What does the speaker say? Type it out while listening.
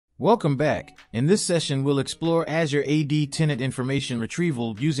Welcome back. In this session, we'll explore Azure AD Tenant Information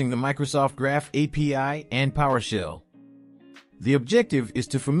Retrieval using the Microsoft Graph API and PowerShell. The objective is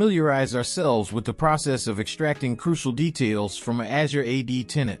to familiarize ourselves with the process of extracting crucial details from an Azure AD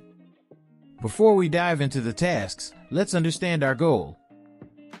tenant. Before we dive into the tasks, let's understand our goal.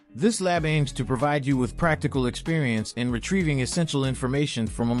 This lab aims to provide you with practical experience in retrieving essential information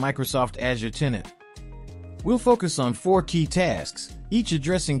from a Microsoft Azure tenant. We'll focus on 4 key tasks, each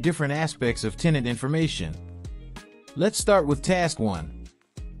addressing different aspects of tenant information. Let's start with Task 1.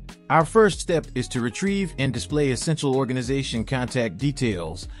 Our first step is to retrieve and display essential organization contact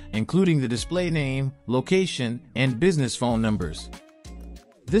details, including the display name, location, and business phone numbers.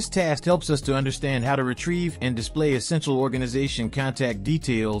 This task helps us to understand how to retrieve and display essential organization contact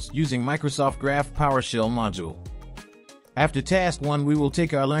details using Microsoft Graph PowerShell module. After Task 1, we will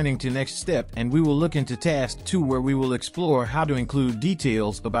take our learning to next step and we will look into Task 2, where we will explore how to include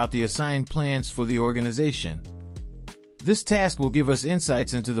details about the assigned plans for the organization. This task will give us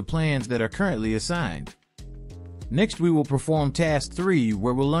insights into the plans that are currently assigned. Next, we will perform Task 3,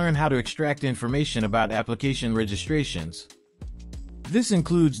 where we'll learn how to extract information about application registrations. This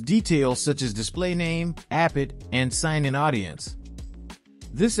includes details such as display name, APID, and sign-in audience.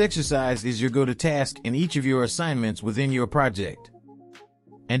 This exercise is your go-to task in each of your assignments within your project.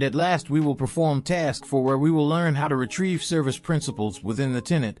 And at last, we will perform Task 4, where we will learn how to retrieve service principals within the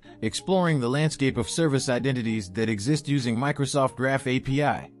tenant, exploring the landscape of service identities that exist using Microsoft Graph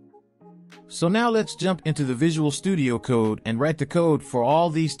API. So now let's jump into the Visual Studio Code and write the code for all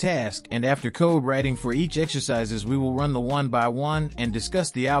these tasks, and after code writing for each exercises, we will run them one by one and discuss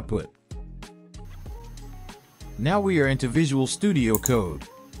the output. Now we are into Visual Studio Code.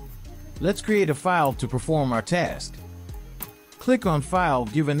 Let's create a file to perform our task. Click on File,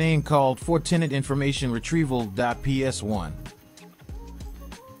 give a name called For Tenant Information Retrieval.ps1.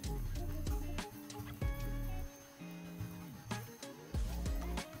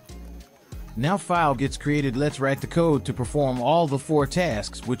 Now file gets created. Let's write the code to perform all the 4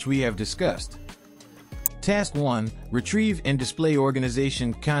 tasks which we have discussed. Task 1, retrieve and display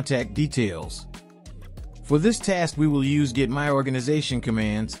organization contact details. For this task, we will use get my organization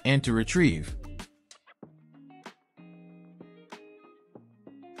commands and to retrieve.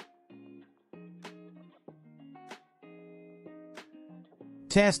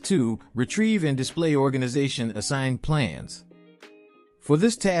 Task 2, retrieve and display organization assigned plans. For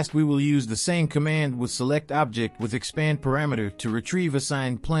this task, we will use the same command with select object with expand parameter to retrieve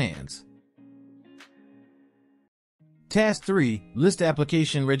assigned plans. Task 3, list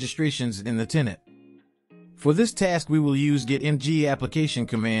application registrations in the tenant. For this task, we will use get mg application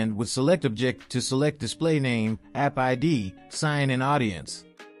command with select object to select display name, app ID, sign-in audience.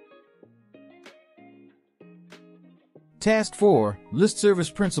 Task 4, list service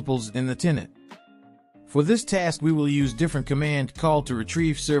principals in the tenant. For this task, we will use different command call to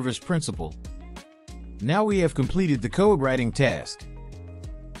retrieve service principal. Now we have completed the code writing task.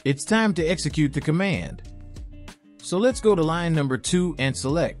 It's time to execute the command. So let's go to line number 2 and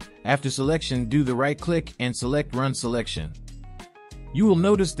select. After selection, do the right click and select Run Selection. You will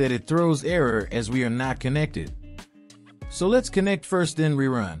notice that it throws error as we are not connected. So let's connect first, then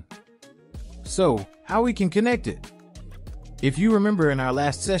rerun. So, how we can connect it? If you remember, in our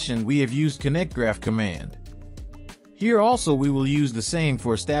last session, we have used connect graph command. Here also we will use the same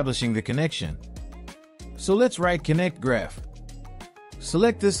for establishing the connection. So let's write connect graph.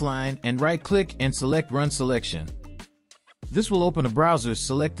 Select this line and right click and select Run Selection. This will open a browser.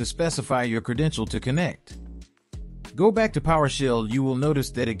 Select to specify your credential to connect. Go back to PowerShell, you will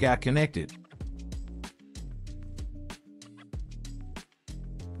notice that it got connected.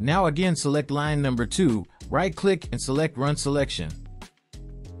 Now again, select line number 2, right click and select Run Selection.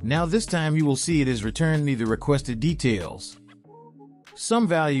 Now this time you will see it has returned me the requested details. Some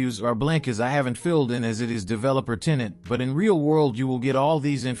values are blank as I haven't filled in as it is developer tenant, but in real world you will get all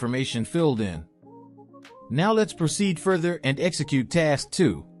these information filled in. Now let's proceed further and execute Task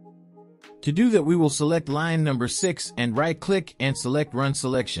 2. To do that, we will select line number 6 and right-click and select Run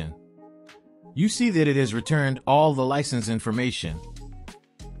Selection. You see that it has returned all the license information.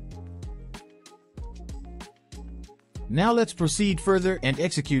 Now let's proceed further and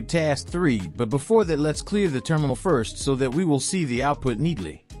execute Task 3, but before that, let's clear the terminal first so that we will see the output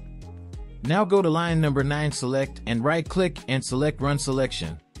neatly. Now go to line number 9, select and right-click and select Run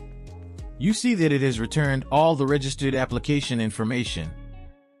Selection. You see that it has returned all the registered application information.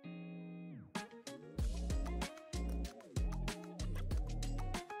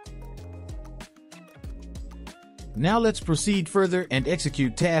 Now let's proceed further and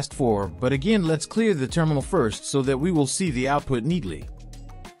execute Task 4, but again let's clear the terminal first so that we will see the output neatly.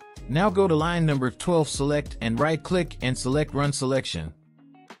 Now go to line number 12, select and right-click and select Run Selection.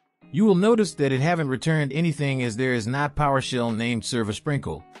 You will notice that it haven't returned anything as there is not PowerShell named Server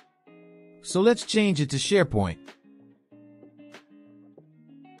Sprinkle. So let's change it to SharePoint.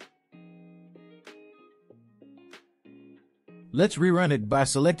 Let's rerun it by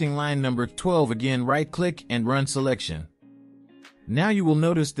selecting line number 12 again, right-click and Run Selection. Now you will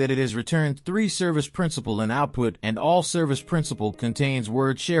notice that it has returned 3 Service Principal in output, and all Service Principal contains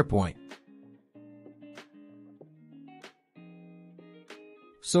word SharePoint.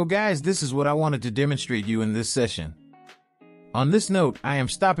 So guys, this is what I wanted to demonstrate you in this session. On this note, I am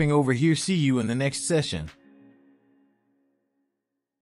stopping over here. See you in the next session.